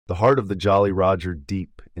The heart of the Jolly Roger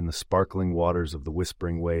deep in the sparkling waters of the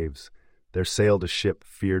whispering waves, there sailed a ship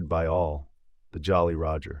feared by all, the Jolly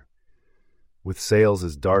Roger. With sails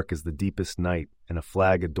as dark as the deepest night and a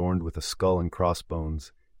flag adorned with a skull and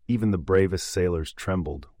crossbones, even the bravest sailors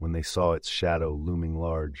trembled when they saw its shadow looming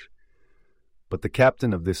large. But the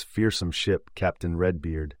captain of this fearsome ship, Captain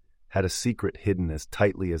Redbeard, had a secret hidden as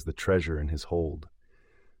tightly as the treasure in his hold.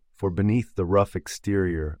 For beneath the rough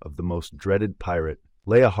exterior of the most dreaded pirate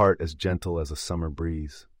lay a heart as gentle as a summer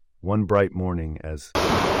breeze. One bright morning, as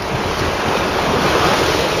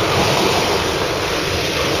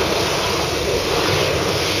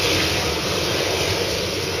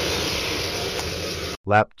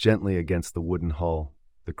lapped gently against the wooden hull,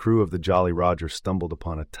 the crew of the Jolly Roger stumbled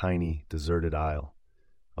upon a tiny, deserted isle.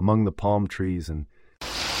 Among the palm trees and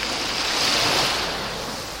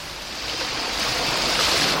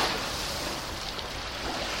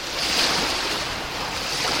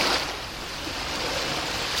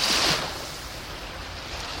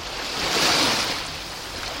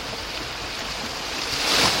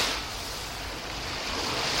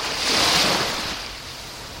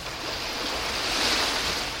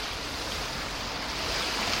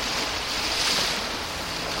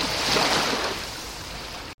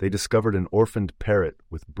they discovered an orphaned parrot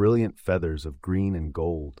with brilliant feathers of green and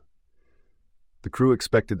gold. The crew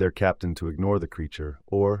expected their captain to ignore the creature,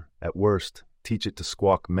 or, at worst, teach it to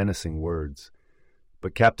squawk menacing words.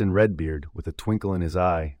 But Captain Redbeard, with a twinkle in his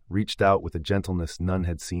eye, reached out with a gentleness none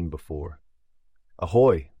had seen before.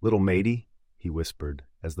 "Ahoy, little matey," he whispered,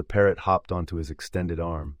 as the parrot hopped onto his extended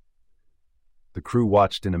arm. The crew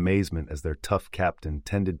watched in amazement as their tough captain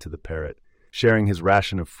tended to the parrot, sharing his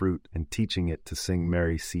ration of fruit and teaching it to sing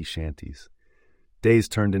merry sea shanties. Days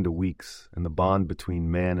turned into weeks, and the bond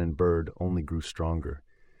between man and bird only grew stronger.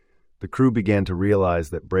 The crew began to realize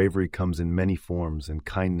that bravery comes in many forms and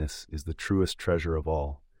kindness is the truest treasure of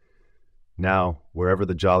all. Now, wherever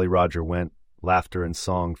the Jolly Roger went, laughter and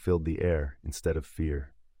song filled the air instead of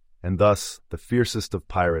fear. And thus, the fiercest of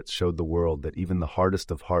pirates showed the world that even the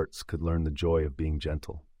hardest of hearts could learn the joy of being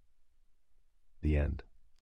gentle. The end.